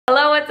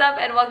up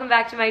and welcome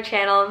back to my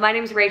channel. My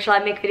name is Rachel. I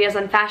make videos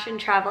on fashion,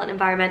 travel, and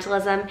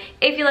environmentalism.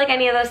 If you like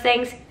any of those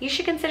things, you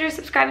should consider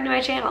subscribing to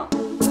my channel.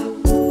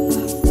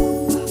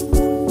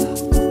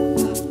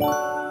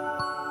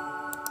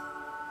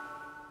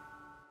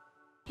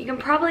 You can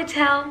probably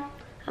tell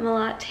I'm a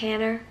lot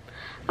tanner.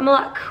 I'm a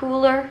lot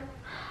cooler,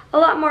 a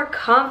lot more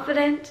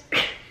confident.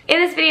 In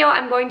this video,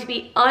 I'm going to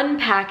be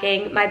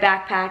unpacking my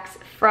backpacks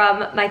from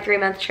my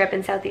 3-month trip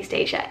in Southeast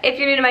Asia. If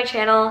you're new to my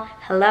channel,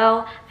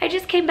 hello. I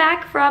just came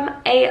back from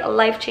a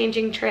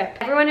life-changing trip.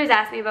 Everyone who's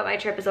asked me about my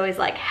trip is always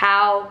like,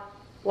 how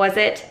was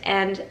it?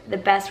 And the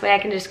best way I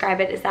can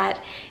describe it is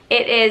that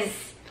it is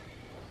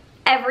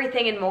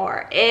everything and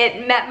more.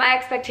 It met my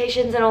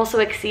expectations and also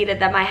exceeded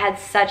them. I had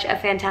such a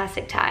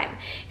fantastic time.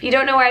 If you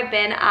don't know where I've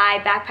been, I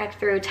backpacked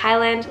through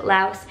Thailand,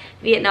 Laos,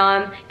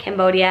 Vietnam,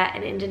 Cambodia,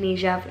 and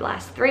Indonesia for the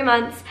last 3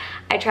 months.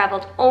 I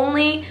traveled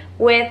only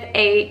with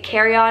a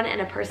carry-on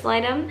and a personal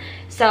item.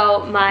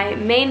 So my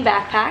main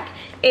backpack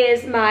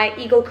is my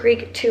Eagle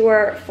Creek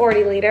Tour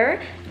 40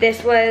 liter.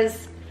 This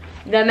was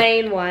the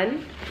main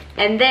one.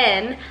 And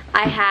then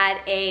I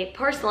had a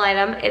personal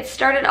item. It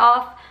started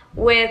off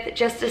with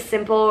just a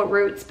simple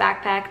Roots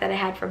backpack that I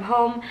had from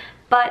home,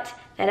 but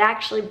that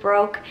actually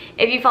broke.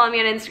 If you follow me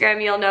on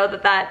Instagram, you'll know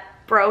that that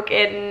broke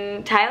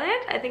in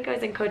Thailand. I think I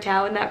was in Koh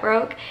Tao when that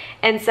broke.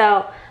 And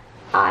so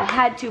I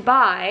had to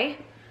buy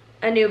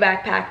a new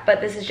backpack,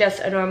 but this is just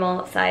a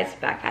normal sized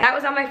backpack. That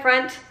was on my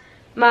front,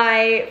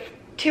 my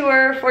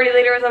Tour 40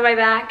 liter was on my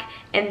back,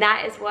 and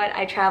that is what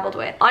I traveled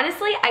with.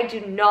 Honestly, I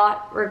do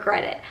not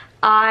regret it.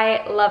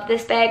 I love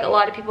this bag. A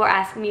lot of people are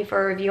asking me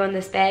for a review on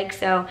this bag,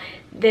 so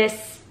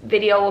this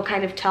video will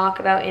kind of talk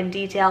about in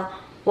detail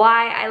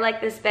why I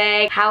like this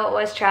bag, how it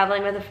was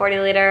traveling with a 40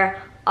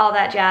 liter, all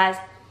that jazz.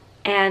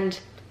 And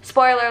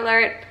spoiler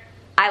alert,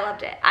 I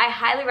loved it. I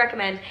highly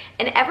recommend.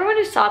 And everyone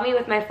who saw me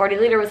with my 40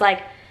 liter was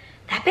like,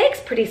 that bag's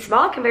pretty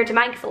small compared to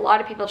mine, because a lot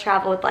of people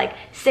travel with like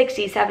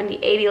 60, 70,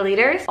 80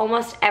 liters.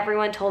 Almost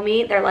everyone told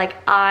me, they're like,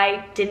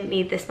 I didn't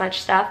need this much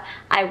stuff.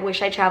 I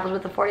wish I traveled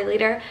with a 40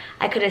 liter.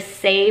 I could have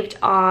saved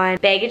on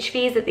baggage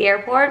fees at the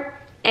airport,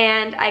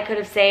 and I could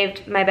have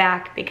saved my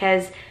back,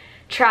 because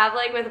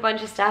traveling with a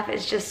bunch of stuff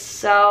is just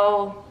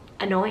so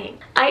annoying.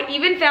 I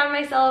even found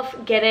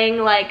myself getting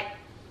like,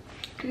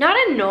 not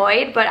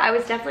annoyed, but I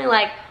was definitely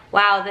like,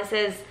 wow,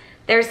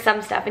 there's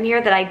some stuff in here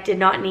that I did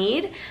not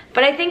need.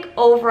 But I think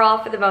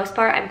overall, for the most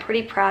part, I'm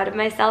pretty proud of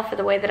myself for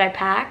the way that I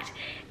packed.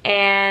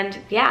 And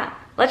yeah,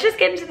 let's just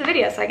get into the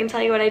video so I can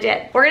tell you what I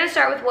did. We're gonna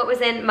start with what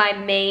was in my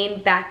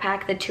main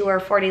backpack, the Tour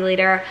 40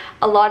 liter.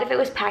 A lot of it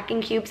was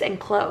packing cubes and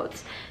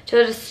clothes.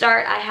 So to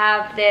start, I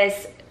have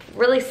this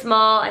really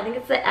small, I think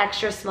it's the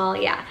extra small,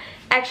 yeah,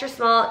 extra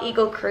small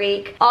Eagle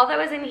Creek. All that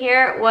was in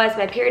here was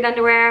my period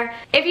underwear.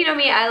 If you know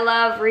me, I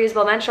love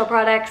reusable menstrual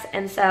products,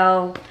 and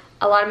so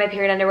a lot of my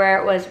period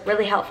underwear was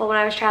really helpful when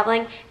I was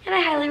traveling, and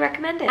I highly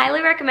recommend it. I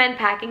highly recommend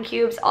packing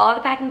cubes. All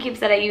the packing cubes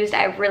that I used,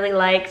 I really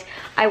liked.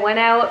 I went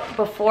out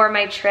before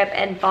my trip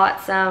and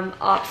bought some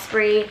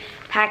Osprey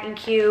packing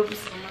cubes.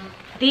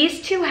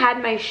 These two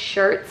had my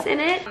shirts in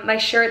it, my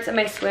shirts and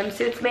my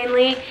swimsuits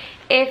mainly.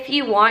 If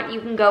you want, you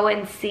can go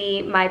and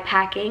see my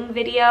packing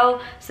video,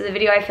 so the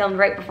video I filmed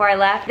right before I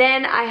left.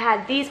 Then I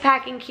had these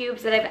packing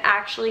cubes that I've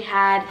actually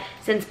had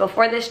since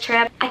before this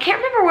trip. I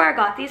can't remember where I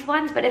got these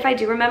ones, but if I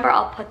do remember,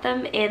 I'll put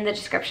them in the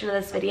description of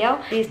this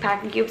video. These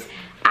packing cubes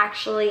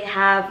actually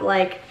have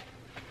like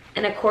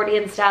an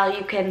accordion style.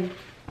 You can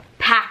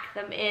pack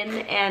them in,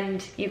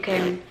 and you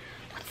can,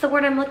 what's the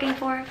word I'm looking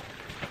for?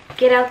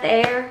 Get out the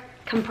air.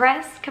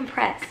 Compress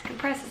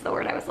is the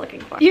word I was looking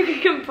for. You can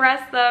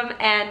compress them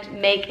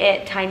and make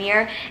it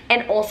tinier.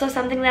 And also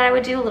something that I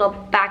would do, a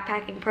little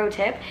backpacking pro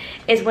tip,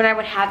 is when I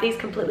would have these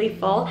completely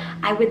full,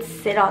 I would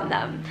sit on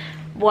them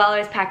while I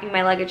was packing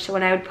my luggage. So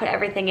when I would put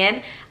everything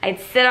in, I'd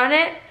sit on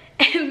it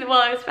and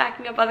while I was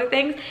packing up other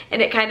things,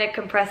 and it kind of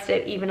compressed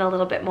it even a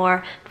little bit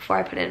more before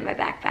I put it in my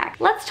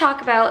backpack. Let's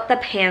talk about the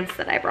pants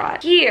that I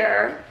brought.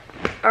 Here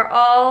are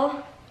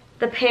all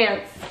the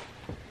pants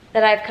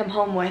that I've come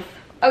home with.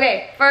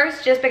 Okay,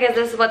 first, just because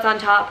this is what's on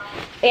top,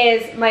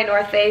 is my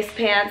North Face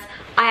pants.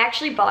 I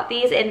actually bought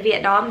these in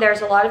Vietnam.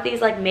 There's a lot of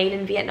these like made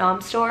in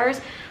Vietnam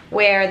stores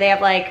where they have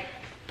like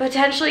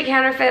potentially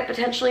counterfeit,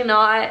 potentially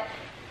not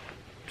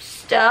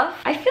stuff.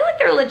 I feel like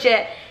they're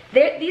legit.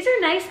 These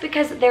are nice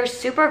because they're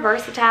super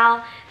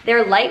versatile.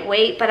 They're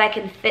lightweight, but I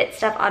can fit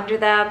stuff under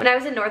them. When I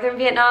was in northern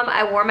Vietnam,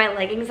 I wore my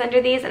leggings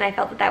under these, and I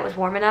felt that that was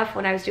warm enough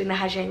when I was doing the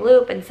Ha Giang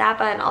Loop and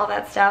Sapa and all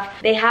that stuff.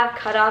 They have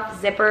cut off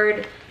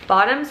zippered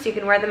bottoms, so you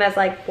can wear them as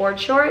like board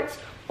shorts,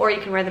 or you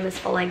can wear them as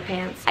full-length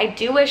pants. I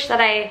do wish that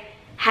I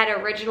had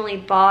originally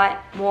bought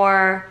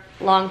more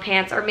long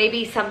pants, or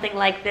maybe something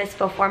like this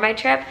before my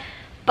trip,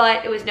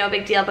 but it was no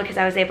big deal because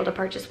I was able to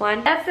purchase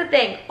one. That's the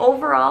thing.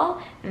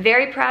 Overall,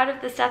 very proud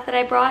of the stuff that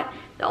I brought.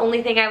 The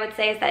only thing I would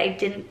say is that I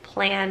didn't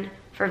plan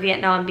for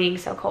Vietnam being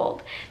so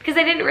cold, because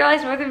I didn't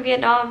realize northern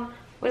Vietnam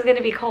was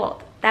gonna be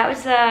cold. That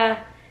was a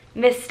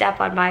misstep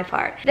on my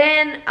part.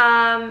 Then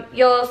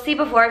you'll see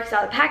before, if you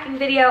saw the packing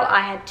video,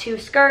 I had 2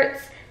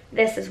 skirts,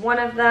 This is one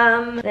of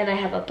them. Then I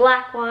have a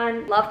black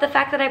one. Love the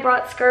fact that I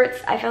brought skirts.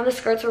 I found the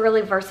skirts were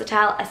really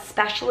versatile,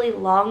 especially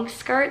long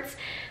skirts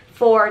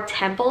for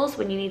temples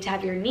when you need to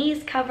have your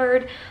knees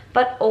covered,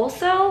 but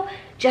also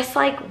just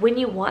like when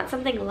you want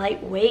something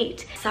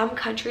lightweight. Some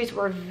countries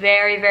were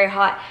very, very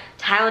hot.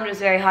 Thailand was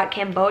very hot.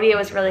 Cambodia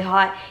was really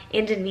hot.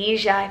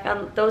 Indonesia, I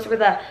found those were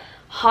the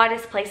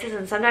hottest places,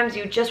 and sometimes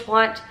you just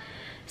want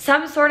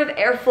some sort of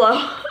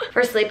airflow.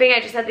 For sleeping, I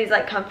just had these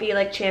like comfy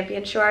like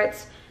Champion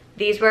shorts.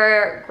 These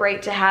were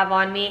great to have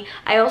on me.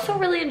 I also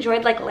really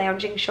enjoyed like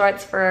lounging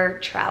shorts for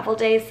travel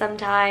days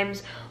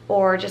sometimes,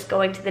 or just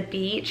going to the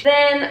beach.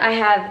 Then I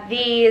have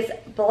these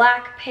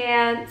black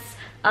pants.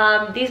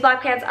 These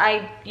black pants,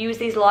 I use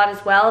these a lot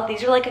as well.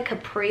 These are like a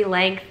capri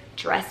length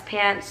dress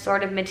pant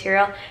sort of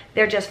material.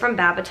 They're just from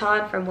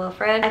Babaton, from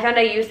Wilfred. I found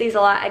I used these a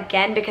lot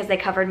again because they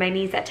covered my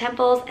knees at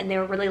temples, and they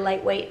were really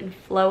lightweight and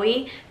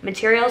flowy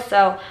material,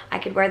 so I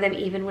could wear them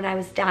even when I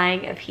was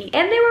dying of heat.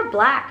 And they were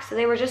black, so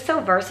they were just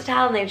so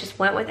versatile, and they just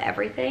went with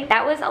everything.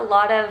 That was a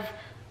lot of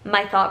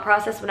my thought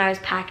process when I was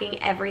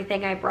packing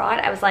everything I brought.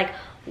 I was like,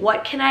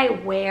 what can I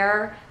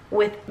wear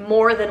with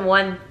more than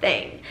one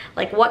thing?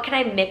 Like, what can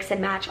I mix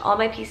and match? All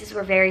my pieces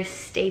were very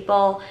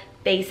staple,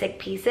 basic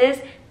pieces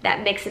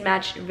that mix and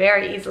matched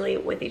very easily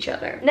with each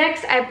other.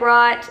 Next, I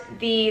brought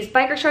these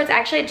biker shorts. I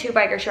actually had 2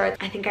 biker shorts.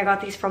 I think I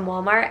got these from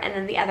Walmart, and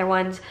then the other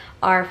ones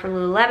are from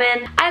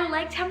Lululemon. I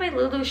liked how my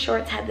Lulu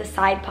shorts had the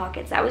side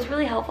pockets. That was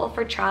really helpful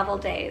for travel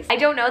days. I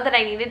don't know that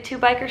I needed 2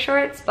 biker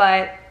shorts,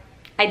 but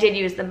I did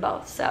use them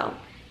both, so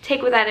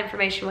take with that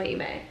information what you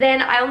may.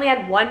 Then I only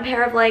had 1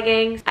 pair of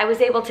leggings. I was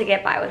able to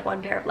get by with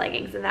 1 pair of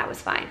leggings, and that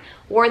was fine.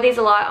 Wore these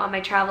a lot on my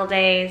travel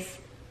days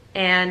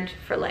and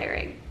for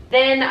layering.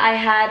 Then I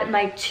had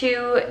my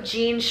 2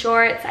 jean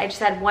shorts. I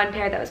just had 1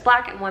 pair that was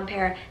black and 1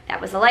 pair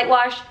that was a light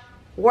wash.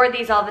 Wore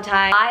these all the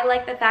time. I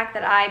like the fact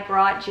that I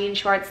brought jean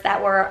shorts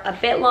that were a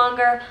bit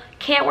longer.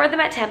 Can't wear them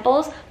at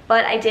temples,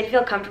 but I did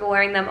feel comfortable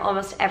wearing them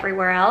almost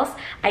everywhere else.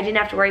 I didn't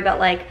have to worry about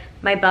like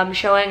my bum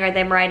showing or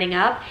them riding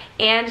up,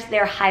 and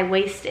they're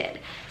high-waisted.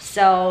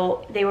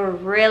 So they were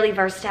really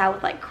versatile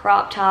with like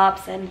crop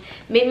tops and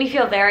made me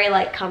feel very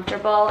like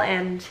comfortable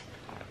and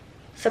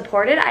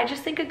supported. I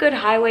just think a good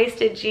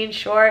high-waisted jean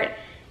short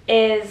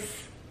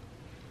is,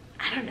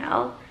 I don't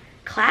know,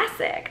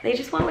 classic. They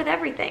just went with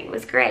everything. It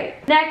was great.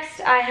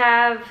 Next, I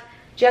have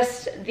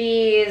just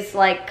these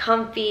like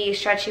comfy,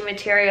 stretchy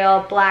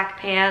material black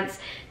pants.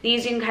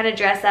 These you can kind of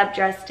dress up,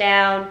 dress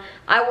down.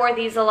 I wore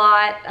these a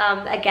lot.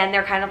 Again,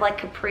 they're kind of like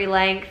capri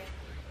length.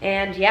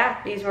 And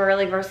yeah, these were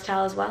really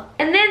versatile as well.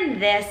 And then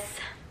this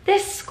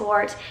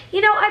skirt. You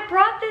know, I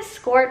brought this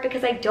skirt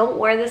because I don't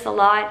wear this a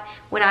lot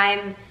when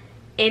I'm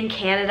in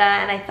Canada,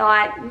 and I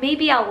thought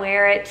maybe I'll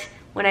wear it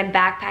when I'm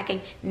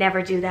backpacking.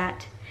 Never do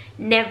that.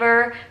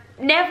 Never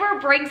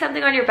bring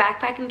something on your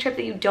backpacking trip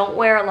that you don't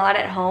wear a lot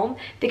at home,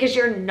 because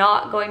you're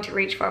not going to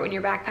reach for it when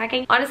you're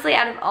backpacking. Honestly,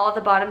 out of all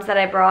the bottoms that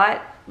I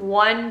brought,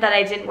 one that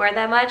I didn't wear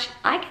that much,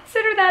 I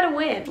consider that a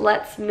win.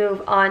 Let's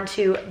move on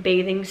to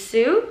bathing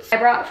suits. I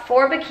brought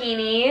 4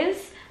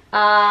 bikinis.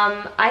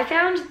 I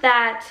found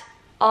that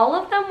all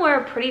of them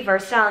were pretty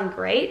versatile and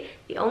great.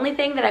 The only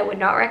thing that I would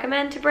not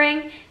recommend to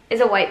bring is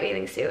a white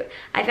bathing suit.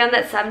 I found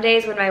that some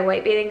days when my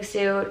white bathing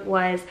suit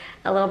was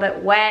a little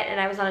bit wet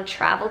and I was on a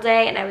travel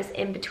day and I was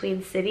in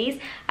between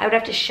cities, I would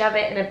have to shove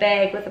it in a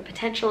bag with a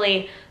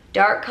potentially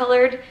dark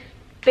colored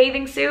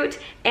bathing suit.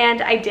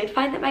 And I did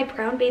find that my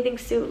brown bathing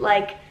suit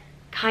like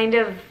kind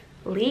of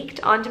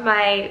leaked onto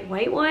my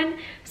white one,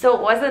 so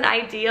it wasn't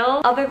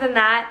ideal. Other than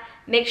that,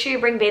 make sure you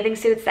bring bathing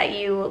suits that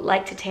you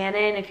like to tan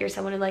in if you're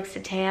someone who likes to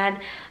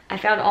tan. I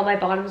found all my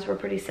bottoms were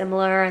pretty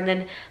similar, and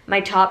then my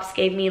tops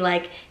gave me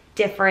like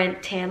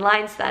different tan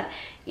lines, so that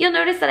you'll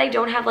notice that I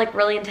don't have like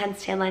really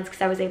intense tan lines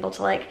because I was able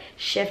to like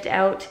shift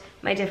out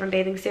my different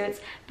bathing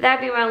suits. But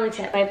that'd be my only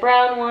tip. My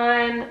brown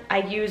one, I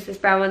use this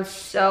brown one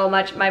so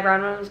much. My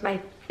brown one was my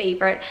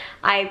favorite.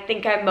 I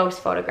think I'm most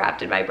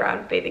photographed in my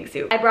brown bathing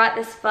suit. I brought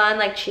this fun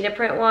like cheetah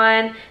print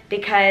one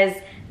because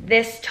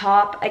this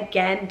top,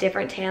 again,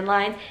 different tan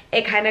lines,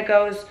 it kind of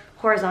goes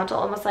horizontal,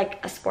 almost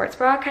like a sports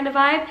bra kind of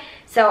vibe.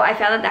 So I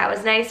found that that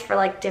was nice for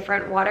like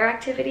different water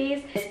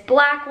activities. This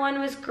black one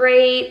was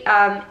great.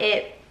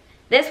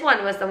 This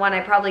one was the one I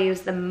probably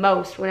used the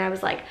most when I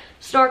was like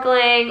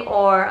snorkeling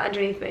or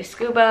underneath my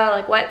scuba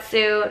like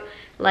wetsuit.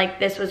 Like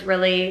this was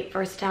really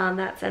versatile in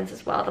that sense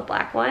as well, the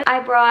black one. I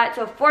brought,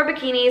 so 4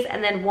 bikinis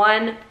and then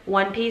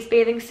one piece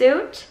bathing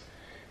suit.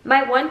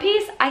 My one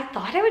piece, I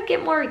thought I would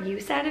get more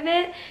use out of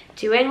it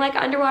doing like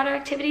underwater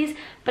activities,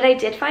 but I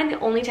did find the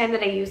only time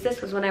that I used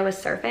this was when I was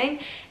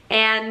surfing.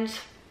 And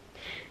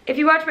if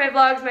you watch my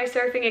vlogs, my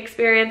surfing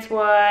experience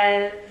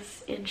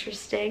was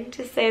interesting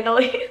to say the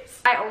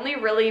least. I only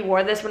really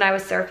wore this when I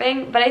was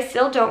surfing, but I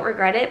still don't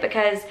regret it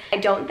because I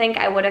don't think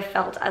I would have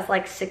felt as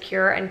like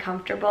secure and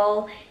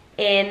comfortable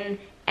in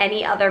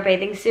any other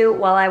bathing suit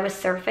while I was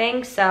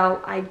surfing,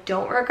 so I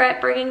don't regret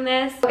bringing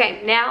this.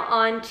 Okay, now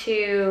on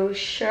to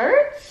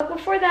shirts. But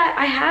before that,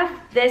 I have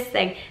this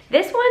thing.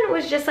 This one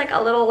was just like a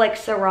little like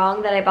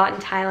sarong that I bought in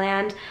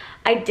Thailand.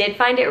 I did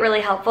find it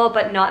really helpful,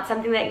 but not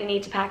something that you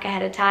need to pack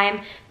ahead of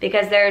time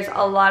because there's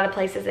a lot of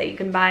places that you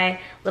can buy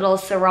little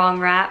sarong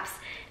wraps.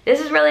 This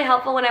is really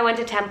helpful when I went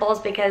to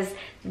temples because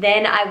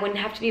then I wouldn't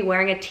have to be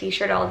wearing a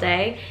t-shirt all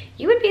day.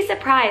 You would be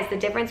surprised the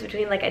difference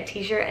between like a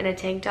t-shirt and a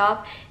tank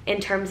top in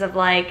terms of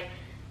like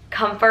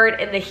comfort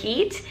in the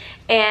heat,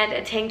 and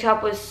a tank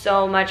top was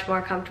so much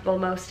more comfortable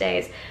most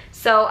days.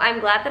 So I'm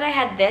glad that I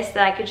had this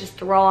that I could just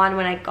throw on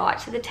when I got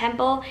to the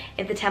temple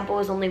if the temple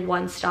was only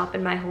one stop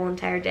in my whole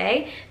entire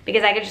day,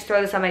 because I could just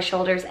throw this on my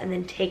shoulders and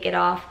then take it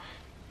off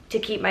to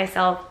keep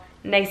myself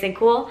nice and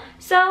cool.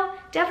 So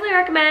definitely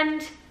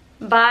recommend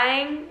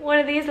buying one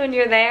of these when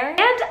you're there.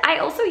 And I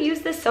also use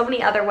this so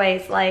many other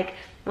ways, like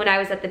when I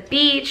was at the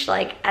beach,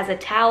 like as a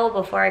towel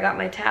before I got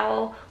my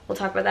towel. We'll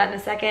talk about that in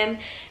a second.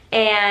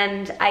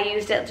 And I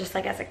used it just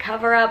like as a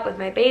cover up with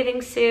my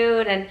bathing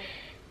suit, and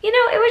you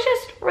know, it was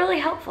just really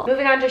helpful.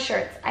 Moving on to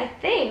shirts. I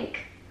think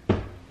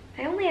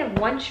I only have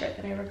one shirt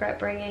that I regret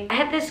bringing. I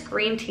had this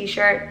green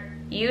t-shirt.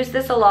 Use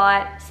this a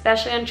lot,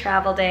 especially on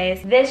travel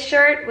days. This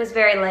shirt was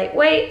very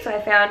lightweight, so I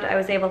found I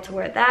was able to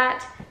wear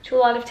that to a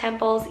lot of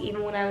temples,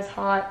 even when I was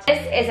hot.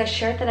 This is a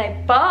shirt that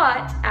I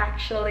bought,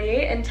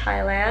 actually, in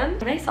Thailand.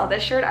 When I saw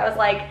this shirt, I was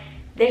like,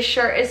 this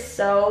shirt is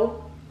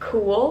so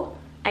cool.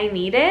 I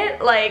need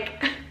it. Like,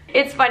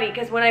 it's funny,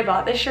 because when I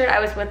bought this shirt, I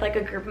was with like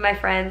a group of my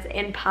friends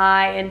in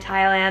Pai in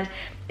Thailand,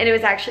 and it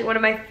was actually one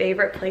of my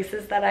favorite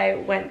places that I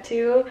went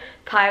to.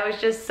 Pai was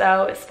just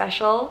so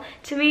special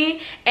to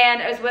me,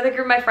 and I was with a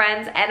group of my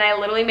friends, and I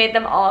literally made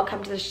them all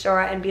come to the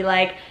store and be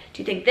like,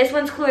 do you think this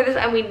one's cooler? This,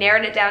 and we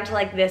narrowed it down to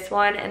like this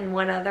one and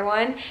one other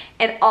one,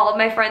 and all of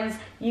my friends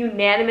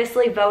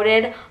unanimously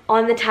voted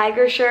on the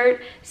tiger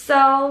shirt.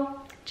 So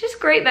just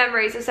great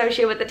memories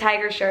associated with the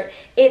tiger shirt.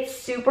 It's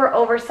super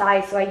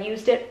oversized, so I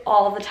used it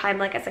all the time,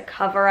 like as a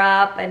cover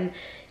up and,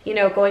 you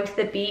know, going to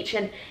the beach,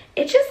 and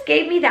it just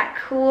gave me that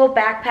cool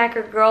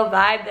backpacker girl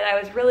vibe that I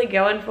was really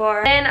going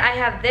for. Then I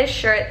have this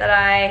shirt that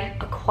I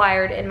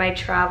acquired in my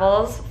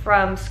travels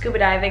from scuba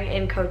diving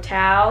in Koh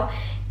Tao.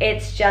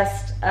 It's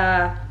just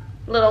a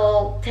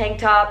little tank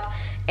top,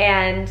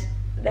 and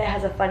it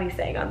has a funny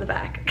saying on the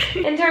back.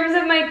 In terms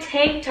of my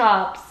tank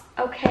tops,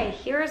 okay,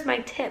 here's my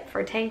tip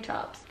for tank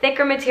tops.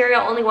 Thicker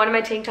material, only one of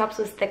my tank tops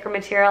was thicker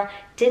material.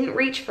 Didn't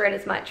reach for it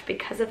as much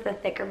because of the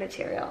thicker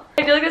material.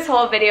 I feel like this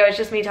whole video is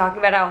just me talking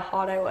about how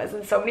hot I was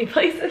in so many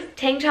places.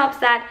 Tank tops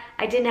that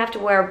I didn't have to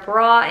wear a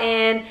bra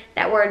in,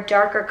 that were a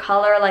darker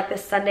color, like the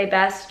Sunday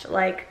Best,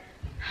 like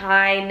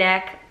high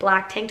neck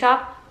black tank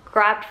top.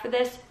 Grabbed for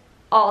this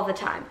all the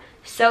time.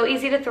 So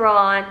easy to throw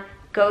on,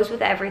 goes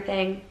with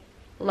everything.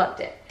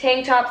 Loved it.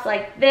 Tank tops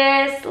like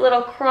this,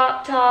 little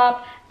crop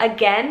top.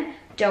 Again,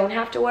 don't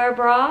have to wear a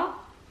bra.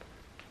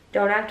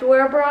 Don't have to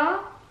wear a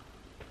bra.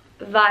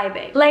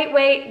 Vibing.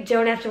 Lightweight,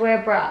 don't have to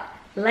wear a bra.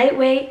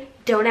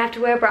 Lightweight, don't have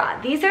to wear a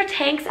bra. These are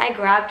tanks I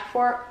grabbed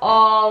for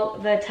all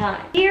the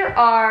time. Here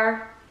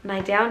are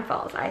my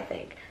downfalls, I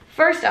think.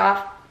 First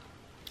off,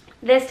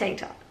 this tank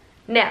top.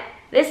 Now,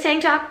 this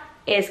tank top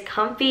is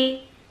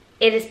comfy.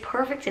 It is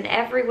perfect in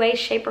every way,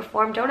 shape, or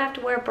form. Don't have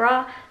to wear a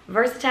bra.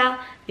 Versatile.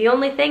 The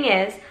only thing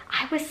is,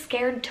 I was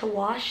scared to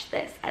wash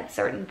this at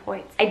certain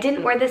points. I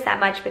didn't wear this that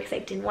much because I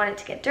didn't want it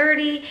to get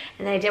dirty,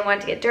 and then I didn't want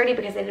it to get dirty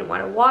because I didn't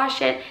want to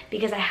wash it,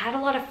 because I had a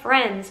lot of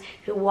friends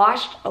who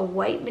washed a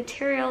white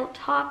material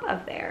top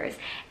of theirs,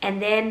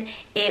 and then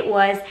it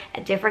was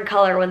a different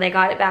color when they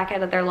got it back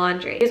out of their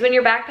laundry. Because when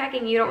you're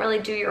backpacking, you don't really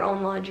do your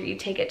own laundry. You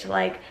take it to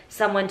like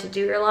someone to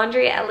do your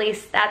laundry. At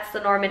least that's the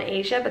norm in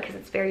Asia because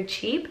it's very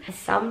cheap.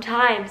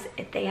 Sometimes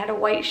if they had a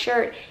white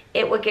shirt,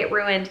 it would get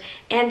ruined.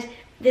 And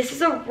this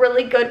is a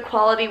really good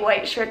quality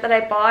white shirt that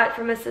I bought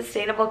from a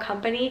sustainable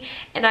company,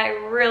 and I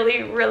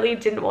really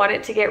didn't want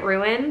it to get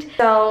ruined.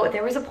 So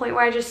there was a point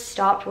where I just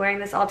stopped wearing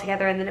this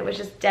altogether, and then it was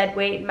just dead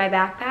weight in my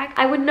backpack.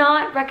 I would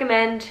not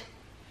recommend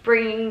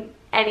bringing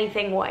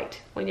anything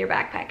white when you're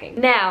backpacking.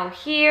 Now,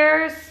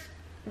 here's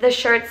the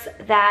shirts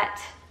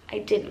that I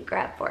didn't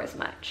grab for as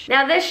much.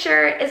 Now, this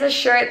shirt is a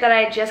shirt that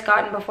I had just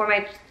gotten before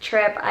my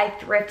trip. I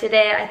thrifted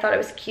it. I thought it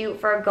was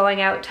cute for a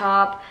going out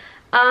top.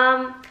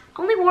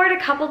 Only wore it a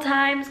couple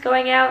times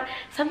going out.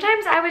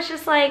 Sometimes I was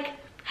just like,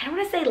 I don't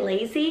want to say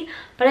lazy,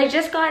 but I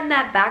just got in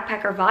that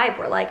backpacker vibe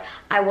where like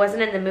I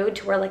wasn't in the mood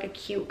to wear like a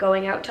cute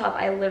going out top.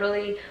 I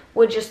literally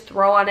would just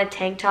throw on a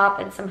tank top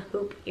and some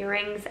hoop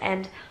earrings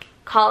and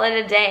call it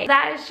a day.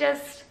 That is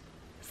just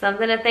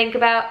something to think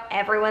about.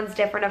 Everyone's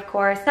different, of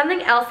course.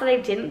 Something else that I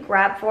didn't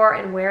grab for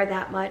and wear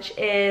that much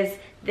is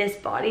this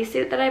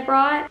bodysuit that I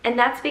brought, and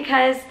that's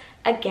because,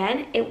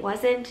 again, it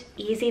wasn't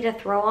easy to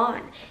throw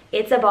on.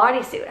 It's a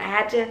bodysuit. I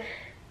had to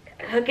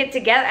hook it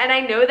together, and I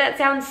know that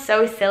sounds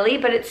so silly,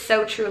 but it's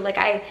so true. Like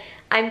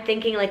I'm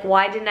thinking like,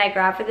 why didn't I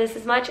grab for this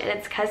as much? And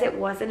it's because it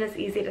wasn't as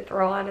easy to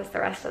throw on as the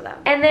rest of them.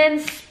 And then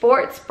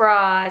sports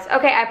bras.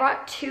 Okay, I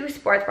brought 2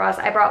 sports bras.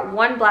 I brought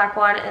one black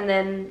one and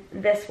then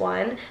this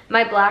one.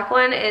 My black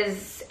one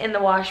is in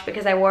the wash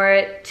because I wore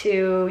it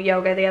to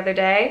yoga the other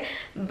day.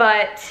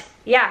 But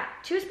yeah,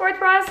 2 sports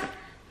bras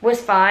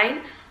was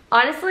fine.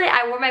 Honestly,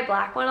 I wore my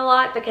black one a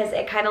lot because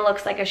it kind of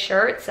looks like a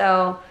shirt,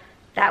 so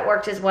that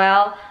worked as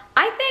well.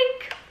 I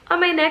think on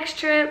my next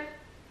trip,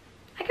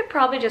 I could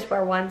probably just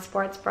wear one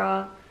sports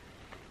bra.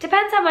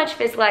 Depends how much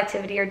physical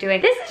activity you're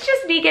doing. This is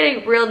just me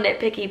getting real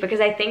nitpicky because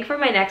I think for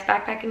my next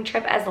backpacking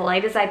trip, as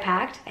light as I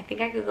packed, I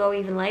think I could go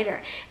even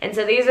lighter. And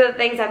so these are the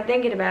things I'm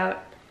thinking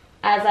about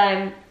as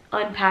I'm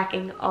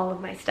unpacking all of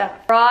my stuff.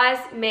 Bras,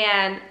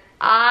 man,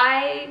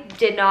 I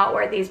did not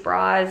wear these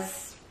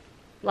bras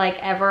like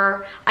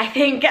ever. I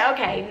think,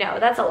 okay, no,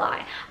 that's a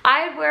lie.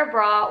 I'd wear a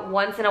bra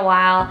once in a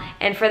while,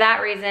 and for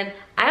that reason,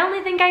 I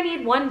only think I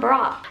need one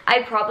bra.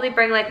 I'd probably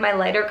bring like my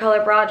lighter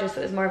color bra just so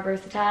it was more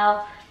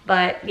versatile,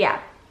 but yeah.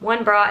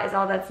 One bra is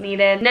all that's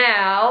needed.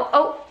 Now,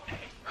 oh,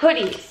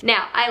 hoodies.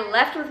 Now, I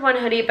left with one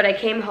hoodie, but I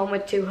came home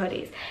with 2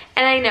 hoodies.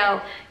 And I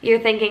know you're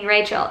thinking,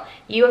 Rachel,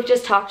 you have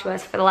just talked to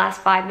us for the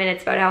last 5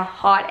 minutes about how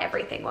hot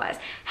everything was.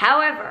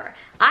 However,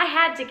 I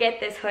had to get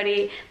this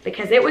hoodie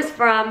because it was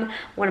from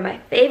one of my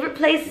favorite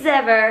places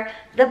ever,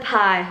 the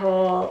Pie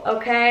Hole,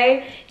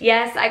 okay?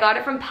 Yes, I got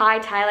it from Pai,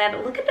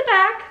 Thailand. Look at the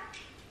back.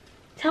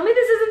 Tell me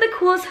this isn't the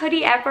coolest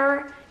hoodie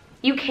ever.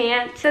 You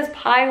can't. It says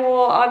Pie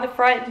Hole on the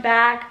front and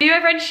back. Me and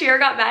my friend Shira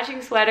got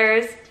matching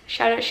sweaters.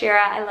 Shout out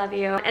Shira, I love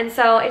you. And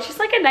so it's just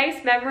like a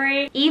nice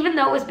memory. Even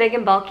though it was big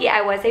and bulky,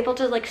 I was able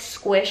to like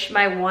squish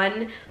my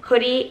one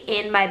hoodie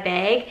in my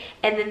bag,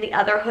 and then the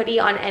other hoodie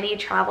on any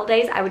travel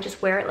days, I would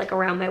just wear it like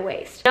around my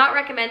waist. Not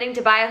recommending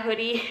to buy a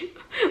hoodie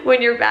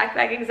when you're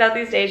backpacking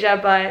Southeast Asia,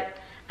 but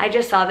I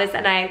just saw this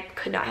and I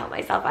could not help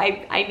myself.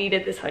 I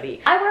needed this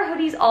hoodie. I wear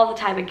hoodies all the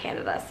time in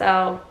Canada,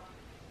 so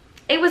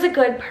it was a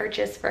good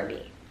purchase for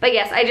me. But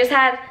yes, I just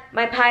had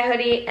my Pie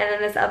hoodie and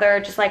then this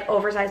other just like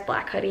oversized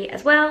black hoodie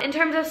as well. In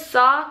terms of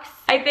socks,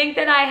 I think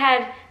that I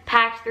had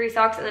packed 3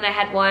 socks and then I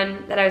had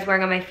one that I was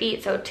wearing on my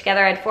feet. So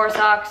together I had 4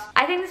 socks.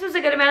 I think this was a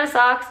good amount of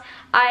socks.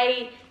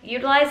 I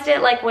utilized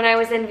it like when I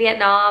was in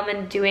Vietnam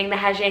and doing the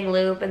Hajang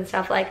loop and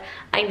stuff. Like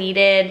I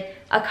needed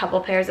a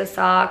couple pairs of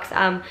socks.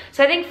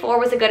 So I think 4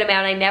 was a good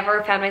amount. I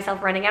never found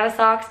myself running out of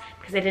socks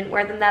because I didn't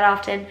wear them that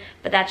often,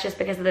 but that's just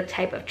because of the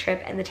type of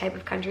trip and the type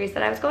of countries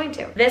that I was going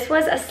to. This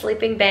was a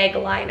sleeping bag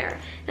liner.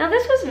 Now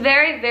this was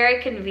very,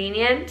 very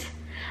convenient.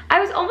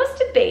 I was almost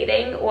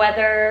debating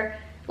whether,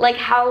 like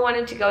how I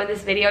wanted to go in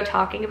this video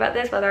talking about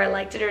this, whether I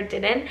liked it or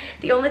didn't.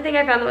 The only thing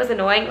I found that was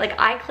annoying, like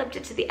I clipped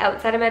it to the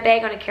outside of my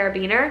bag on a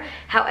carabiner.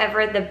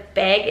 However, the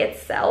bag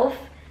itself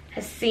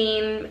has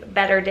seen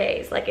better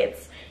days. Like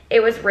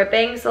it was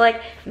ripping. So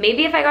like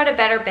maybe if I got a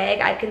better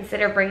bag, I'd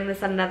consider bringing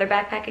this on another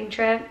backpacking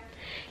trip.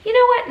 You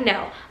know what?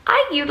 No.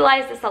 I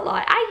utilize this a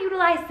lot. I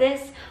utilized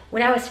this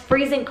when I was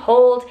freezing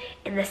cold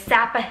in the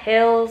Sapa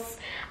Hills.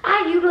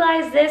 I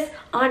utilized this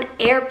on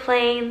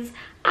airplanes.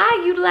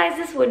 I utilized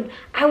this when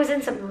I was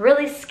in some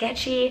really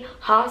sketchy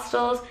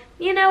hostels.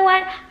 You know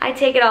what? I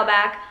take it all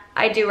back.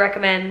 I do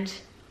recommend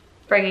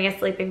bringing a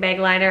sleeping bag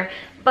liner,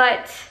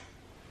 but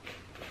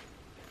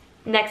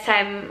next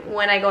time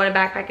when I go on a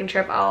backpacking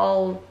trip,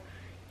 I'll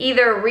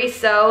either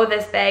re-sew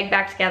this bag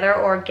back together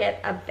or get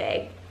a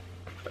bag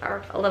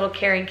or a little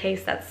carrying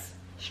case that's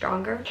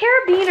stronger.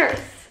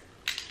 Carabiners.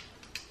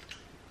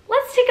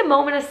 Let's take a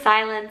moment of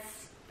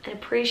silence and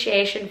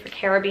appreciation for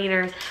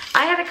carabiners.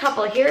 I had a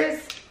couple.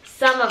 Here's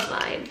some of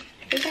mine.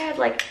 I think I had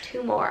like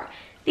 2 more.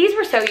 These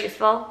were so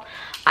useful.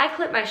 I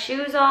clip my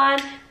shoes on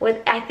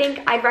with, I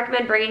think I'd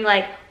recommend bringing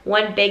like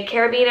one big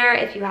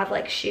carabiner if you have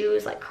like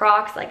shoes, like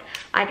Crocs. Like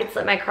I could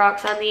slip my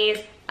Crocs on these.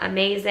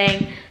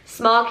 Amazing.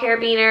 Small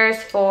carabiners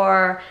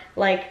for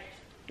like,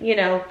 you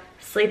know,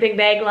 sleeping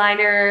bag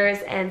liners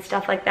and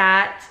stuff like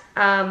that.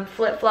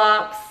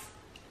 Flip-flops,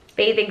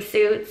 bathing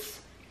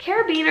suits.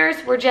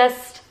 Carabiners were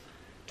just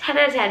 10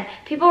 out of 10.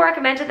 People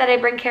recommended that I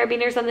bring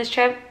carabiners on this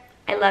trip.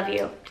 I love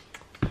you.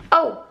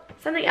 Oh,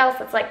 something else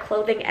that's like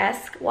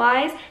clothing-esque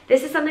wise.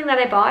 This is something that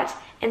I bought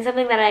and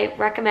something that I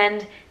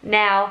recommend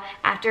now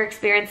after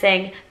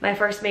experiencing my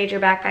first major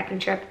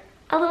backpacking trip.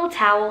 A little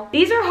towel.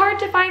 These are hard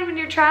to find when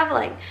you're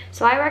traveling,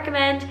 so I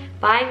recommend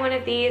buying one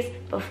of these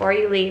before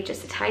you leave.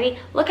 Just a tiny,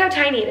 look how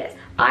tiny it is.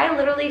 I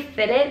literally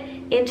fit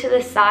it into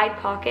the side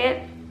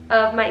pocket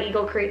of my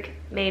Eagle Creek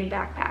main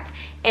backpack,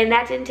 and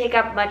that didn't take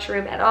up much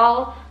room at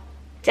all.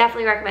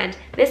 Definitely recommend.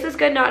 This was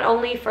good not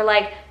only for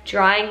like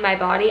drying my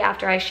body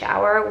after I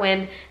shower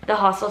when the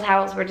hostel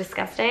towels were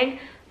disgusting,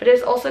 but it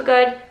was also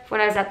good for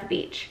when I was at the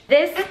beach.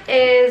 This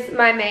is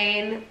my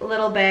main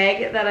little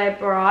bag that I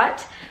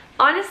brought.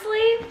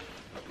 Honestly,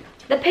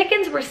 the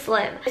pickings were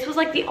slim. This was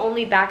like the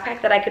only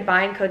backpack that I could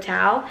buy in Koh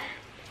Tao.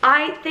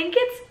 I think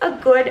it's a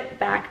good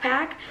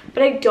backpack,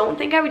 but I don't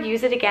think I would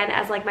use it again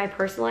as like my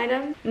personal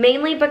item.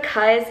 Mainly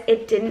because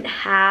it didn't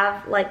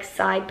have like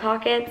side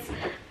pockets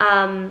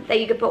that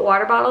you could put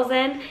water bottles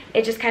in.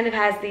 It just kind of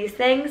has these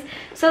things.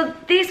 So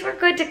these were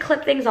good to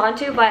clip things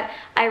onto, but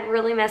I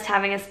really missed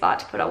having a spot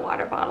to put a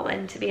water bottle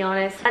in, to be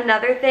honest.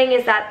 Another thing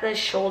is that the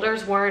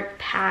shoulders weren't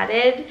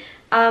padded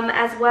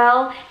as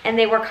well, and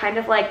they were kind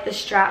of like, the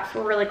straps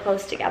were really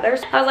close together.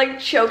 So I was like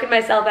choking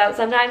myself out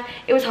sometimes.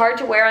 It was hard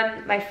to wear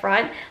on my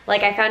front.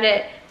 Like I found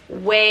it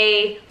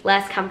way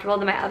less comfortable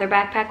than my other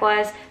backpack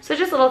was. So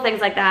just little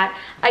things like that.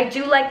 I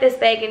do like this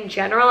bag in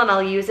general, and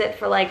I'll use it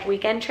for like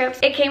weekend trips.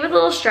 It came with a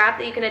little strap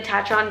that you can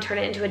attach on and turn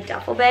it into a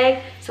duffel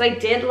bag. So I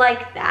did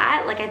like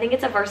that. Like, I think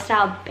it's a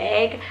versatile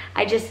bag.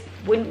 I just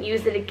wouldn't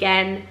use it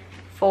again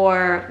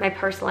for my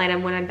personal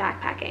item when I'm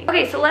backpacking.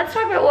 Okay, so let's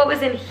talk about what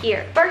was in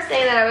here. First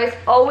thing that I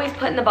always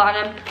put in the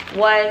bottom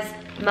was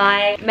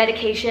my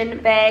medication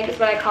bag, is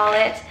what I call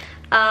it.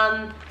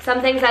 Some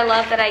things I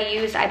love that I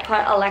used, I put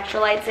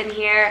electrolytes in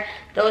here.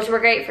 Those were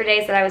great for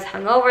days that I was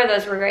hungover.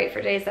 Those were great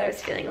for days that I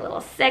was feeling a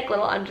little sick, a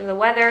little under the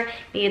weather,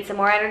 needed some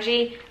more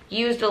energy.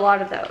 Used a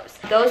lot of those.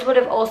 Those would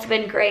have also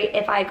been great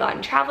if I had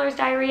gotten traveler's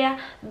diarrhea,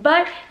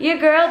 but your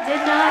girl did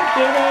not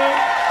get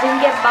it.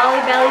 Didn't get Bali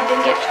belly,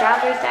 didn't get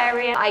traveler's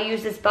diarrhea. I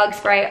use this bug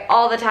spray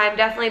all the time.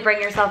 Definitely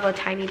bring yourself a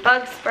tiny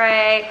bug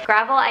spray.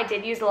 Gravel I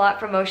did use a lot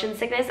for motion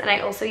sickness, and I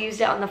also used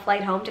it on the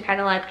flight home to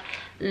kind of like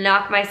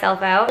knock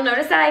myself out. You'll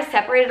notice that I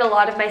separated a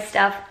lot of my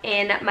stuff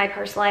in my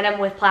personal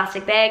item with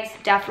plastic bags.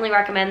 Definitely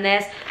recommend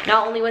this.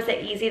 Not only was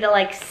it easy to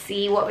like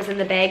see what was in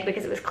the bag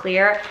because it was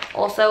clear,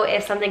 also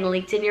if something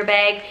leaked in your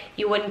bag,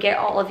 you wouldn't get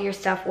all of your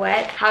stuff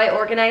wet. How I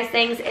organize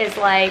things is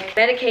like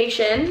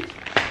medication,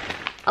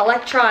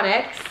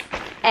 electronics,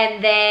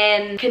 and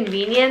then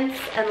convenience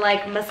and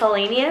like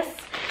miscellaneous.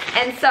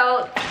 And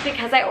so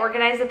because I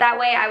organized it that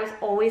way, I was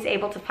always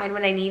able to find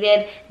what I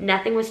needed.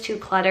 Nothing was too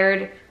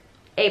cluttered.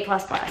 A++.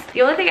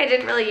 The only thing I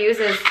didn't really use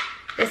is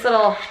this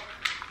little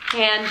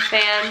hand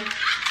fan.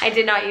 I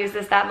did not use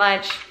this that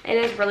much. It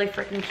is really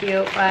freaking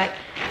cute, but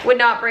would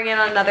not bring it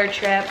on another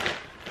trip.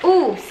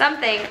 Ooh,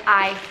 something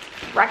I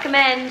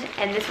recommend,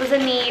 and this was a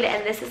need,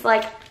 and this is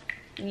like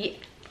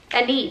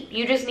a need.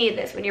 You just need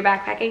this when you're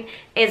backpacking,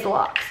 is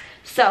locks.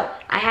 So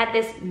I had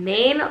this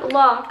main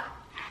lock,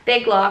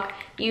 big lock.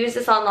 Use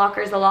this on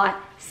lockers a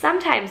lot.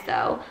 Sometimes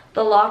though,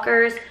 the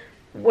lockers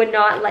would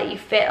not let you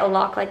fit a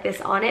lock like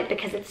this on it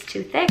because it's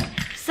too thick.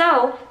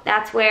 So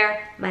that's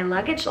where my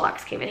luggage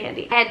locks came in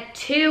handy. I had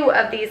 2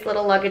 of these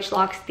little luggage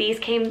locks. These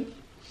came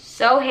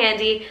so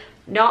handy.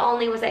 Not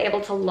only was I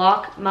able to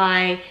lock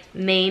my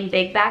main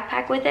big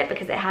backpack with it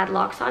because it had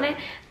locks on it,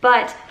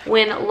 but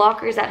when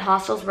lockers at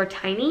hostels were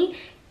tiny,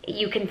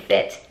 you can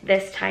fit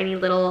this tiny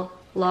little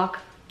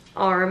lock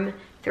arm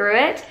through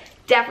it.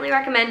 Definitely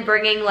recommend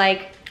bringing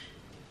like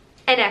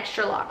an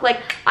extra lock. Like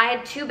I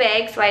had 2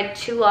 bags, so I had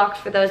 2 locks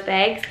for those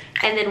bags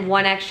and then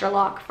 1 extra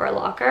lock for a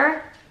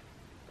locker.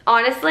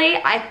 Honestly,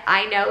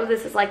 I know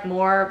this is like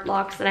more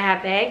locks than I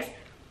have bags.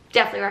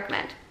 Definitely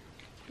recommend.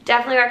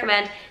 Definitely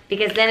recommend,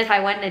 because then if I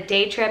went on a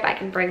day trip, I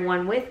can bring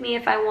one with me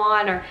if I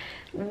want or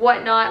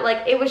whatnot.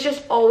 Like it was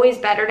just always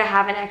better to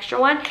have an extra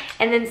one.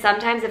 And then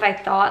sometimes if I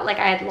thought like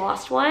I had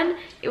lost one,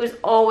 it was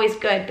always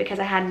good because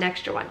I had an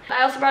extra one.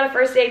 I also brought a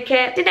first aid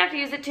kit. Didn't have to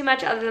use it too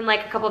much other than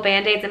like a couple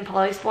band-aids and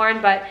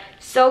polysporin, but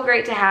so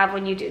great to have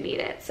when you do need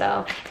it.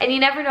 So, and you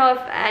never know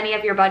if any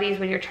of your buddies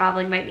when you're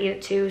traveling might need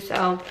it too,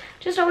 so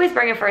just always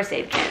bring a first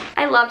aid kit.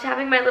 I loved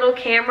having my little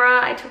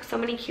camera. I took so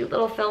many cute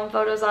little film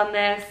photos on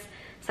this.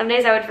 Some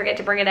days I would forget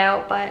to bring it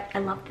out, but I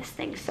love this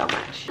thing so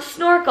much.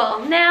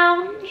 Snorkel.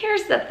 Now,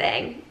 here's the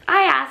thing.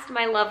 I asked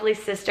my lovely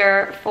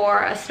sister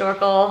for a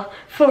snorkel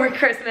for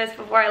Christmas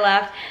before I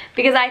left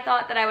because I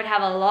thought that I would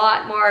have a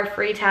lot more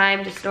free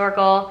time to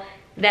snorkel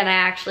than I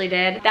actually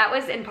did. That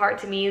was in part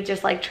to me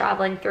just like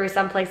traveling through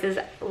some places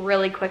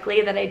really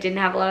quickly that I didn't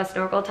have a lot of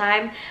snorkel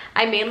time.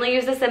 I mainly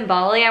use this in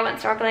Bali. I went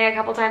snorkeling a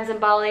couple times in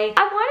Bali.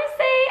 I want to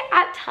say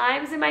at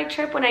times in my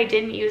trip when I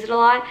didn't use it a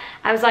lot,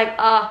 I was like,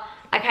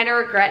 I kind of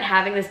regret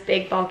having this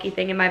big bulky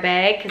thing in my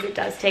bag because it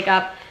does take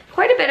up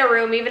quite a bit of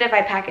room even if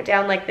I pack it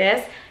down like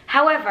this.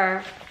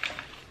 However,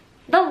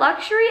 the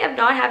luxury of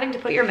not having to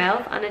put your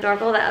mouth on a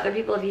snorkel that other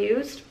people have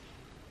used,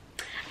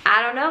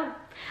 I don't know.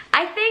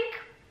 I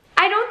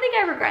don't think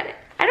I regret it.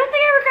 I don't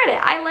think I regret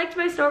it. I liked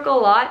my snorkel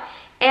a lot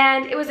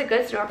and it was a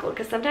good snorkel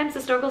because sometimes the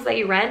snorkels that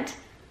you rent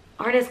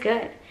aren't as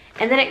good.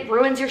 And then it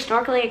ruins your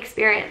snorkeling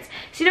experience.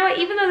 So you know what,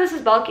 even though this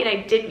is bulky and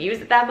I didn't use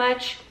it that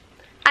much,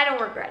 I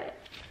don't regret it.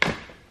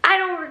 I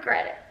don't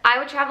regret it. I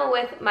would travel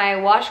with my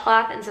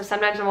washcloth, and so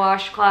sometimes my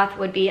washcloth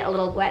would be a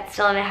little wet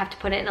still and I'd have to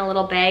put it in a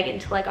little bag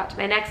until I got to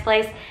my next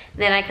place.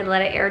 Then I could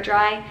let it air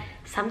dry.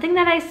 Something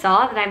that I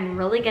saw that I'm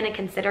really gonna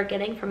consider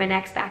getting for my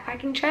next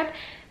backpacking trip,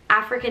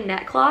 African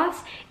net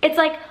cloths. It's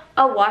like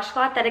a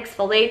washcloth that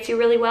exfoliates you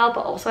really well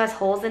but also has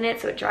holes in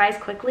it so it dries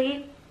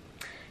quickly.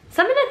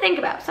 Something to think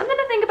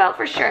about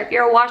for sure if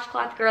you're a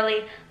washcloth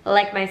girly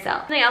like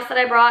myself. Something else that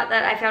I brought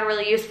that I found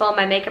really useful,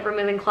 my makeup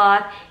removing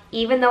cloth.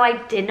 Even though I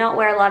did not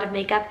wear a lot of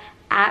makeup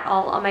at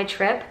all on my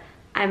trip,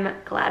 I'm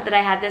glad that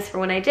I had this for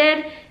when I did.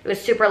 It was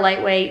super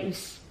lightweight and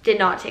did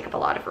not take up a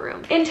lot of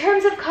room. In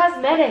terms of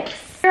cosmetics,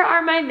 here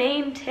are my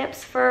main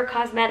tips for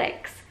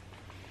cosmetics.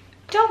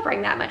 Don't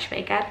bring that much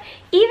makeup.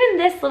 Even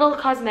this little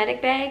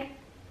cosmetic bag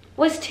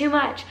was too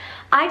much.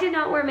 I did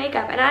not wear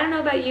makeup, and I don't know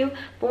about you,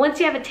 but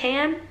once you have a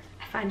tan,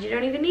 I find you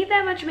don't even need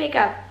that much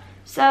makeup.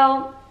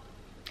 So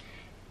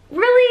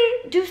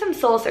really do some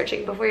soul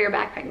searching before your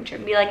backpacking trip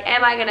and be like,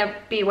 am I gonna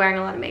be wearing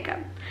a lot of makeup?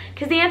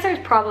 Because the answer is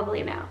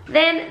probably no.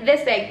 Then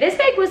this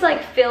bag was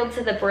like filled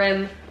to the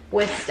brim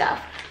with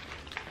stuff.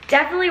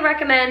 Definitely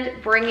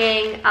recommend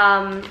bringing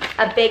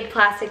a big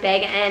plastic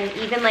bag, and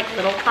even like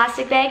little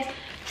plastic bags.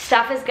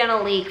 Stuff is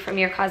gonna leak from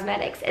your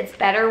cosmetics. It's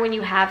better when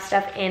you have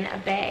stuff in a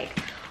bag.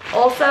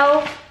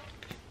 Also,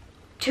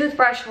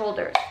 toothbrush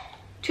holders.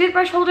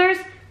 Toothbrush holders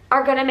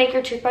are gonna make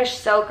your toothbrush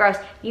so gross.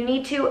 You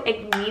need to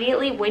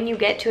immediately, when you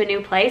get to a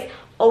new place,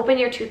 open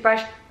your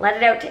toothbrush, let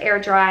it out to air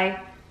dry.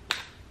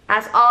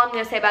 That's all I'm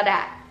gonna say about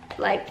that.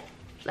 Like,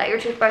 let your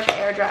toothbrush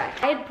air dry.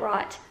 I had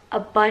brought a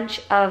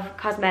bunch of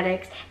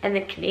cosmetics, and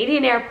the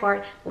Canadian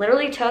airport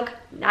literally took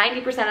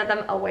 90% of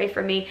them away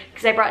from me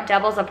because I brought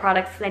doubles of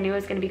products because I knew it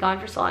was gonna be gone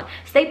for so long.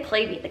 So they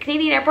played me. The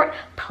Canadian airport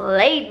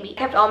played me. I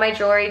kept all my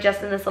jewelry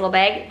just in this little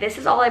bag. This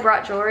is all I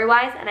brought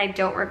jewelry-wise, and I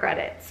don't regret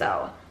it.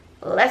 So,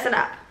 listen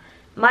up.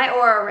 My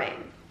Aura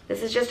ring.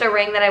 This is just a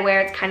ring that I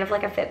wear. It's kind of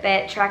like a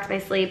Fitbit, tracks my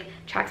sleep,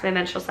 tracks my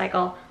menstrual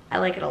cycle. I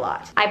like it a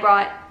lot. I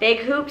brought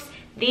big hoops.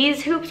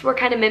 These hoops were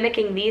kind of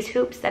mimicking these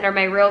hoops that are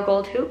my real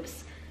gold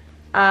hoops.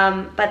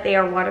 But they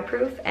are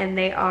waterproof and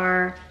they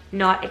are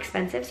not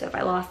expensive, so if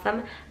I lost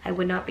them, I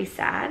would not be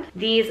sad.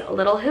 These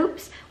little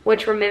hoops,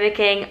 which were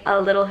mimicking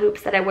little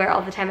hoops that I wear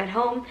all the time at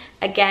home.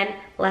 Again,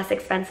 less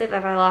expensive.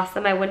 If I lost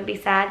them, I wouldn't be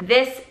sad.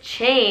 This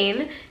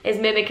chain is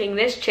mimicking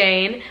this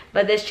chain,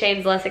 but this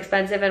chain's less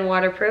expensive and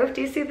waterproof.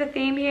 Do you see the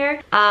theme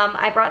here?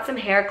 I brought some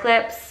hair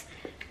clips.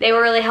 They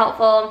were really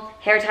helpful.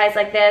 Hair ties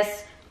like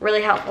this,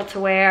 really helpful to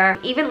wear.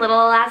 Even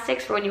little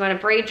elastics for when you want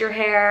to braid your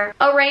hair.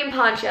 A rain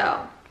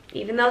poncho.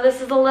 Even though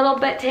this is a little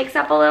bit, takes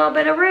up a little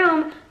bit of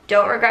room,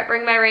 don't regret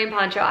bringing my rain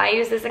poncho. I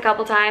used this a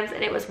couple times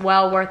and it was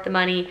well worth the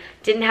money.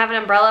 Didn't have an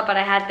umbrella, but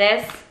I had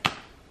this.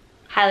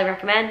 Highly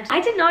recommend. I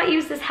did not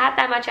use this hat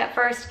that much at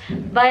first,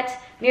 but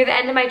near the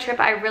end of my trip,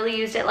 I really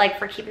used it like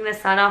for keeping the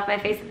sun off my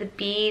face at the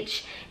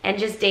beach and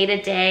just day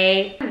to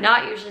day. I'm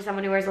not usually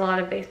someone who wears a lot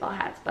of baseball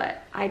hats,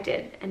 but I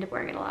did end up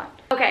wearing it a lot.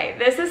 Okay,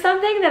 this is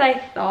something that I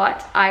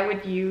thought I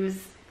would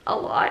use a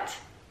lot,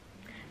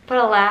 but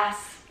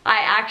alas, I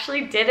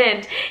actually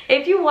didn't.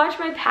 If you watch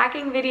my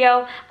packing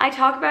video, I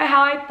talk about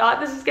how I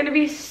thought this was gonna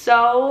be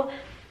so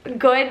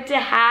good to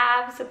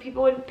have so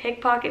people wouldn't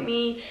pickpocket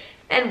me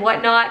and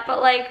whatnot,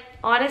 but like,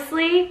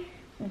 honestly,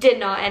 did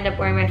not end up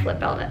wearing my flip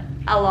belt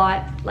a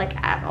lot, like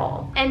at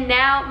all. And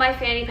now my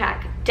fanny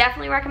pack.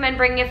 Definitely recommend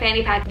bringing a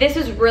fanny pack. This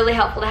is really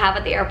helpful to have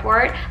at the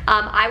airport.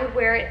 I would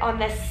wear it on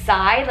the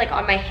side, like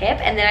on my hip,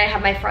 and then I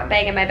have my front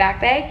bag and my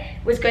back bag.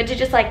 It was good to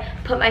just like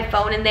put my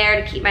phone in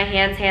there to keep my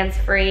hands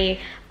free,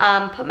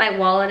 put my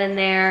wallet in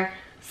there.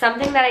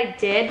 Something that I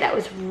did that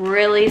was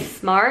really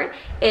smart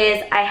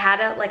is I had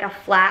a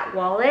flat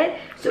wallet.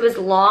 So it was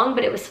long,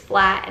 but it was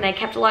flat, and I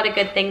kept a lot of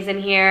good things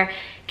in here.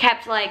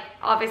 Kept like,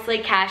 obviously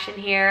cash in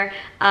here,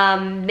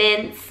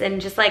 mints,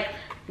 and just like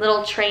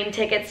little train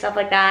tickets, stuff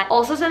like that.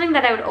 Also, something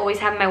that I would always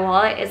have in my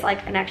wallet is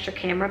like an extra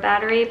camera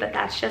battery, but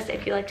that's just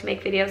if you like to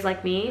make videos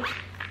like me.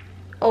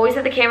 Always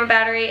had the camera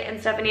battery and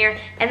stuff in here.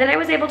 And then I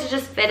was able to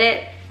just fit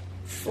it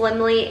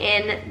slimly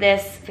in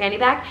this fanny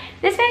pack.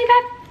 This fanny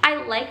pack,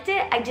 I liked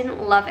it, I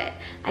didn't love it.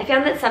 I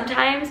found that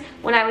sometimes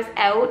when I was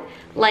out,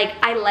 like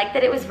I liked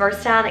that it was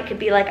versatile. It could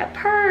be like a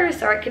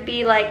purse, or it could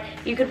be like,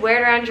 you could wear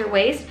it around your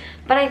waist.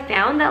 But I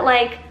found that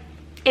like,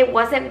 it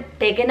wasn't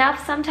big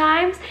enough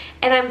sometimes,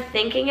 and I'm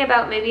thinking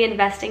about maybe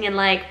investing in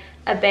like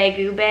a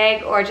bagoo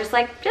bag, or just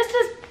a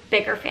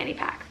bigger fanny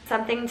pack.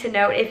 Something to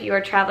note if you are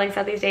traveling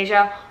Southeast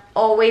Asia,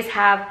 always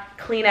have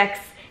Kleenex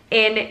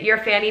in your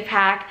fanny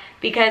pack,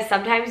 because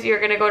sometimes you're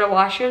gonna go to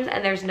washrooms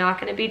and there's not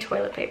gonna be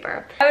toilet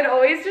paper. I would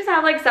always just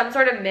have like some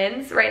sort of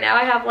mints. Right now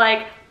I have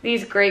like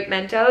these grape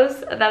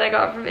Mentos that I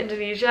got from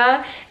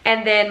Indonesia,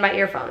 and then my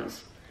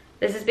earphones.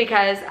 This is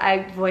because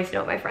I voice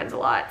note my friends a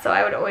lot, so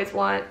I would always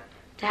want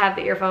to have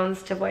the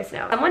earphones to voice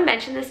note. Someone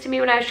mentioned this to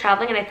me when I was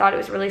traveling, and I thought it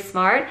was really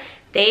smart.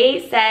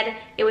 They said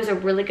it was a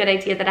really good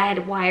idea that I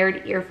had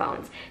wired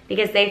earphones,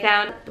 because they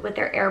found with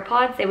their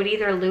AirPods, they would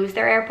either lose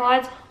their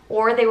AirPods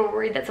or they were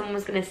worried that someone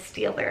was gonna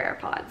steal their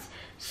AirPods.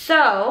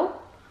 So,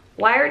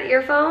 wired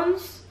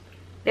earphones,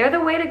 they're the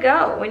way to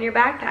go when you're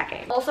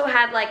backpacking. Also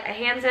had like a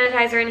hand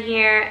sanitizer in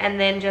here, and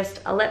then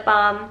just a lip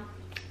balm.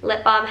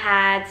 Lip balm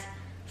had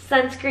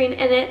sunscreen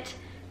in it,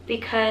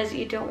 because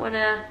you don't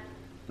wanna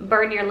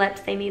burn your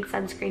lips, they need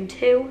sunscreen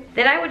too.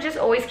 Then I would just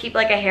always keep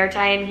like a hair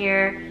tie in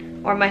here,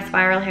 or my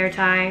spiral hair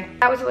tie.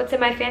 That was what's in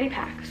my fanny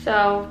pack.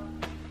 So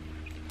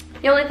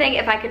the only thing,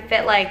 if I could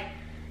fit like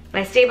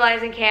my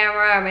stabilizing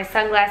camera or my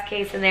sunglass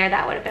case in there,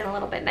 that would have been a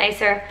little bit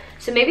nicer.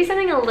 So maybe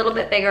something a little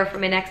bit bigger for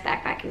my next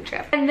backpacking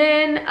trip. And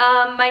then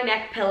my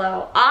neck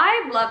pillow.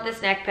 I love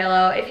this neck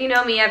pillow. If you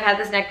know me, I've had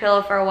this neck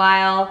pillow for a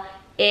while.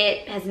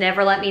 It has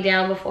never let me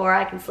down before.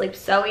 I can sleep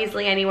so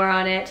easily anywhere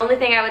on it. The only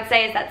thing I would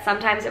say is that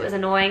sometimes it was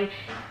annoying.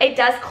 It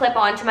does clip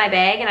onto my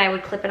bag, and I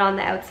would clip it on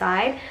the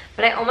outside,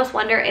 but I almost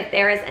wonder if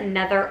there is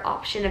another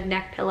option of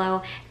neck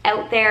pillow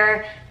out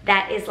there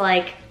that is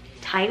like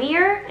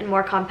tinier and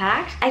more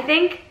compact. I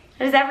think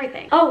that is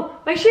everything. Oh,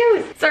 my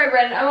shoes. Sorry,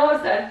 Brendan, I'm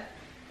almost done.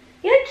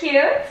 You're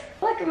cute.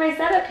 Look at my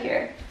setup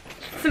here.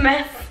 It's a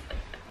mess.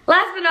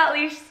 Last but not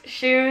least,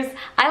 shoes.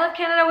 I left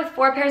Canada with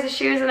 4 pairs of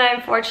shoes and I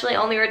unfortunately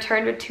only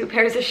returned with 2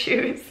 pairs of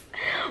shoes.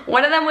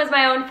 One of them was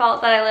my own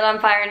fault that I lit on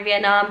fire in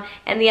Vietnam,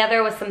 and the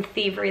other was some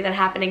thievery that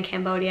happened in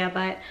Cambodia,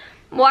 but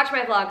watch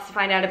my vlogs to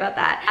find out about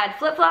that. I had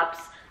flip-flops,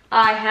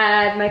 I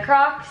had my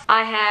Crocs,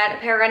 I had a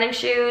pair of running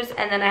shoes,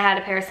 and then I had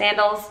a pair of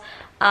sandals.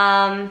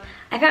 I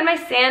found my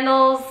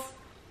sandals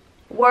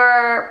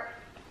were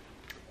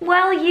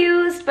well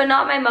used, but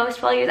not my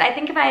most well used. I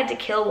think if I had to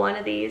kill one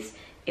of these,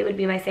 it would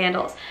be my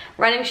sandals.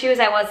 Running shoes,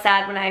 I was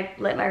sad when I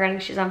lit my running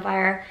shoes on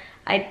fire.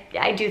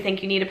 I do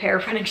think you need a pair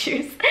of running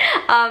shoes.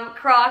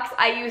 Crocs,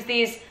 I use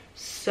these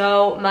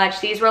so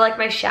much. These were like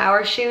my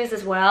shower shoes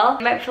as well.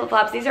 My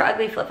flip-flops, these are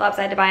ugly flip-flops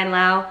I had to buy in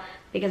Laos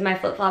because my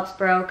flip-flops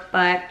broke,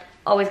 but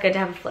always good to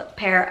have a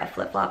pair of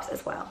flip-flops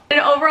as well. An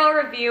overall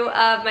review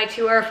of my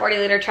 2 or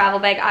 40-liter travel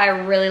bag. I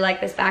really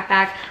like this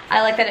backpack.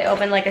 I like that it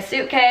opened like a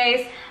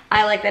suitcase.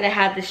 I like that it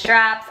had the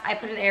straps. I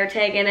put an air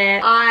tag in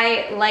it.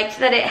 I liked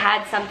that it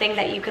had something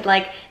that you could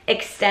like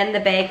extend the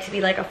bag to be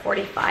like a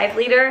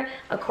 45-liter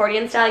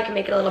accordion style. You can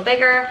make it a little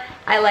bigger.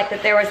 I like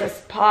that there was a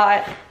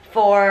spot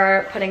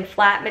for putting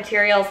flat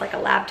materials like a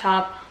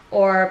laptop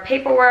or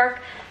paperwork.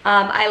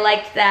 I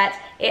liked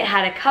that it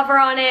had a cover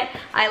on it.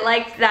 I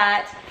liked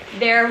that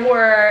there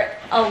were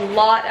a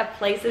lot of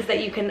places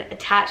that you can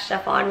attach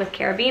stuff on with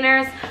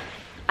carabiners.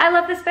 I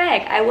love this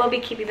bag. I will be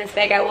keeping this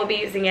bag. I will be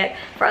using it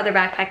for other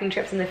backpacking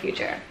trips in the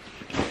future.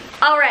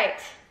 All right,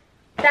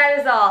 that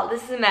is all.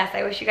 This is a mess.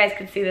 I wish you guys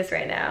could see this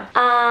right now.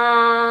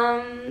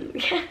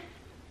 Yeah.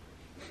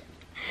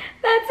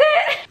 That's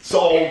it. That's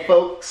all,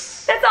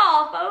 folks. That's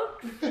all,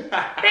 folks.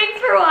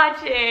 Thanks for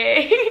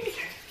watching.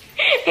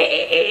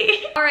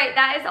 Hey. Alright,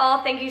 that is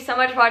all. Thank you so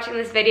much for watching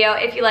this video.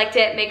 If you liked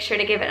it, make sure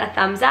to give it a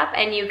thumbs up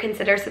and you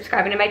consider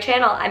subscribing to my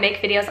channel. I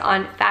make videos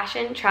on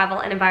fashion, travel,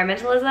 and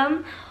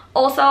environmentalism.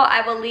 Also,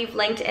 I will leave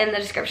linked in the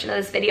description of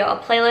this video a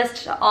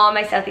playlist to all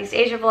my Southeast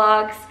Asia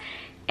vlogs.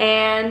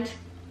 And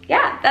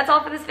yeah, that's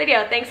all for this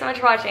video. Thanks so much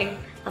for watching.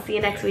 I'll see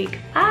you next week.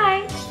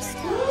 Bye.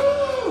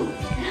 Woo!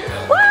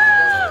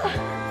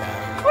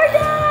 We're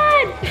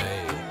done!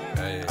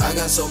 I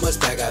got so much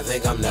back, I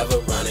think I'm never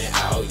running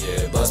out,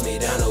 yeah. Bust me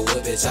down a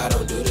whip, bitch, I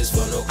don't do this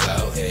for no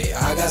clout, hey.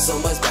 I got so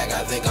much back,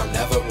 I think I'm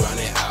never running out.